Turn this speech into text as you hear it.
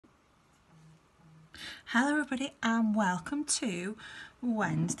Hello everybody and welcome to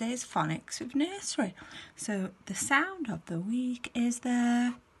Wednesday's Phonics with Nursery. So the sound of the week is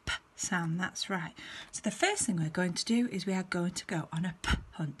the P sound, that's right. So the first thing we're going to do is we are going to go on a P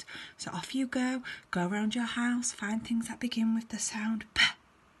hunt. So off you go around your house, find things that begin with the sound P.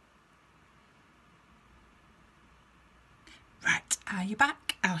 Right, are you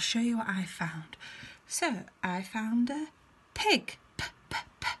back? I'll show you what I found. So I found a pig,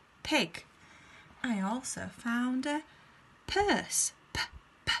 pig. I also found a purse,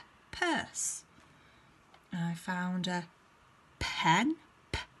 purse. I found a pen,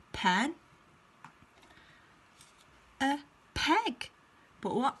 pen. A peg.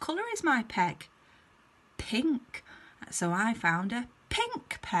 But what colour is my peg? Pink. So I found a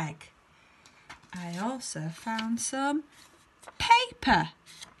pink peg. I also found some paper.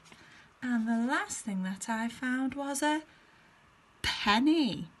 And the last thing that I found was a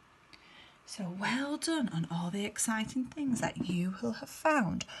penny. So well done on all the exciting things that you will have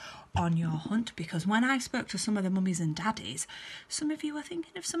found on your hunt, because when I spoke to some of the mummies and daddies, some of you were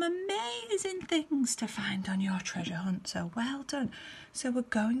thinking of some amazing things to find on your treasure hunt. So well done. So we're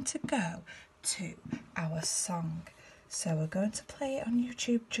going to go to our song. So we're going to play it on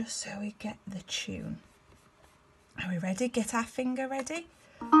YouTube just so we get the tune. Are we ready? Get our finger ready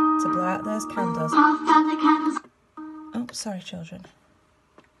to blow out those candles. Oh, sorry children.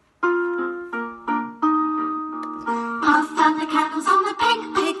 Puff out the candles on the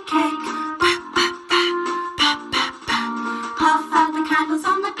pink pig cake. Puff out the candles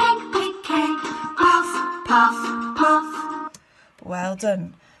on the pink pig cake. Puff, puff, puff. Well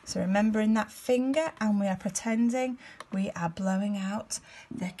done. So remembering that finger, and we are pretending we are blowing out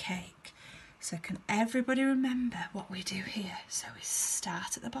the cake. So can everybody remember what we do here? So we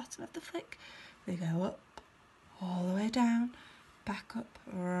start at the bottom of the flick. We go up, all the way down, back up,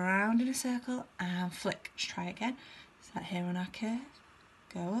 round in a circle and flick. Let's try again. Start here on our curve,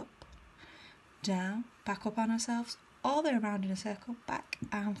 go up, down, back up on ourselves, all the way around in a circle, back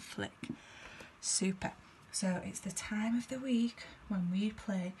and flick. Super. So it's the time of the week when we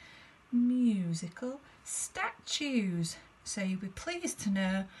play musical statues. So you'll be pleased to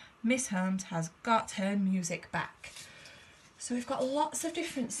know Miss Holmes has got her music back. So we've got lots of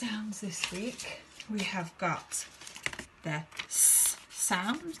different sounds this week. We have got the S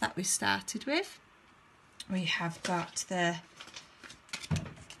sound that we started with. We have got the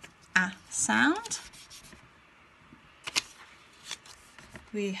A sound.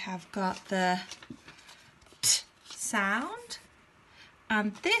 We have got the T sound.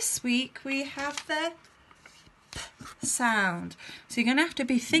 And this week we have the P sound. So you're going to have to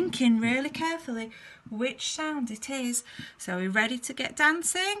be thinking really carefully which sound it is. So are we ready to get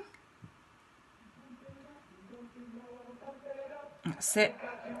dancing? That's it.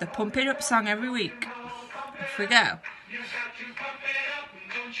 The Pump It Up song every week. Off we go.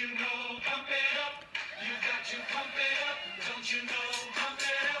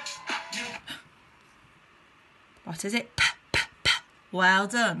 What is it? Well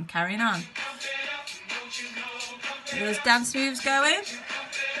done. Carrying on. Are those dance moves going?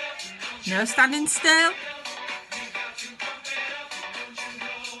 No standing still.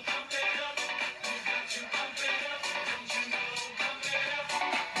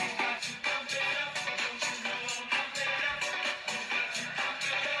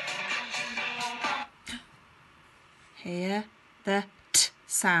 Hear the T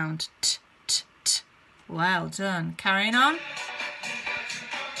sound. T, T, T. Well done. Carrying on.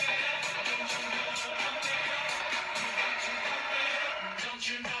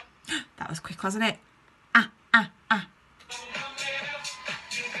 That was quick, wasn't it? Ah, ah, ah.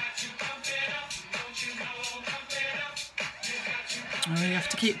 Oh, you have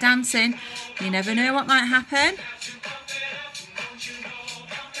to keep dancing. You never know what might happen.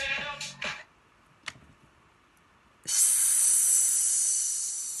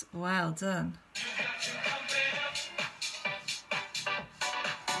 Well done.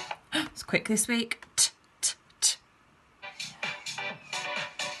 It's quick this week. T, t, t.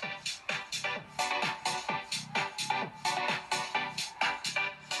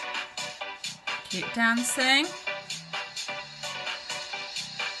 Keep dancing.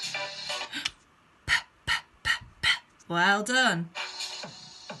 P, p, p, p. Well done.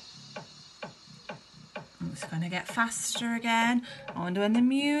 It's going to get faster again. I wonder when the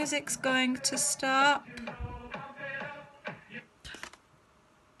music's going to stop.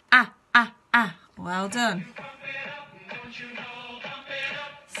 Ah, ah, ah. Well done.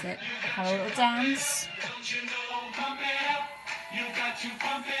 Sit. Have a little dance.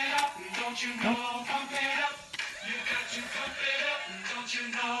 Oh.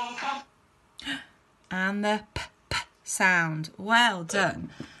 and the p sound. Well done.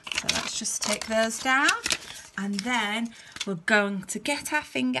 So let's just take those down, and then we're going to get our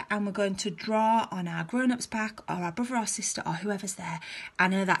finger and we're going to draw on our grown-up's back, or our brother or sister or whoever's there. I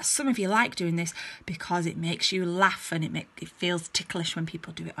know that some of you like doing this because it makes you laugh and it feels ticklish when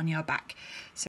people do it on your back. So